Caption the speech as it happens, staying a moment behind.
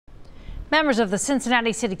Members of the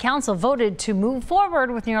Cincinnati City Council voted to move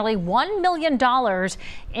forward with nearly $1 million in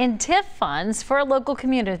TIF funds for a local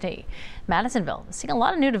community. Madisonville is seeing a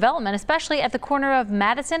lot of new development, especially at the corner of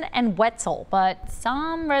Madison and Wetzel. But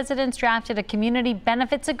some residents drafted a community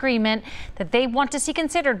benefits agreement that they want to see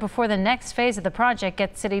considered before the next phase of the project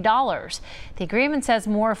gets city dollars. The agreement says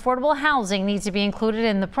more affordable housing needs to be included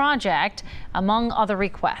in the project, among other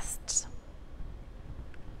requests.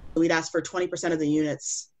 We'd ask for 20% of the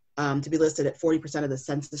units to be listed at 40% of the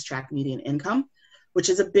census tract median income, which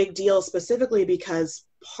is a big deal specifically because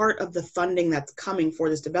part of the funding that's coming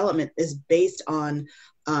for this development is based on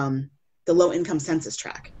the low income census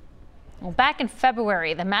tract. Well, back in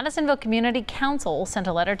February, the Madisonville Community Council sent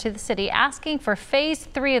a letter to the city asking for phase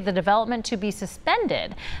 3 of the development to be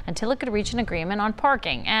suspended until it could reach an agreement on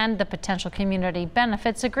parking and the potential community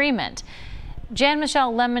benefits agreement. Jan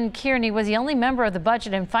Michelle Lemon-Kearney was the only member of the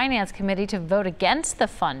Budget and Finance Committee to vote against the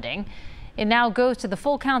funding. It now goes to the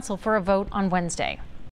full council for a vote on Wednesday.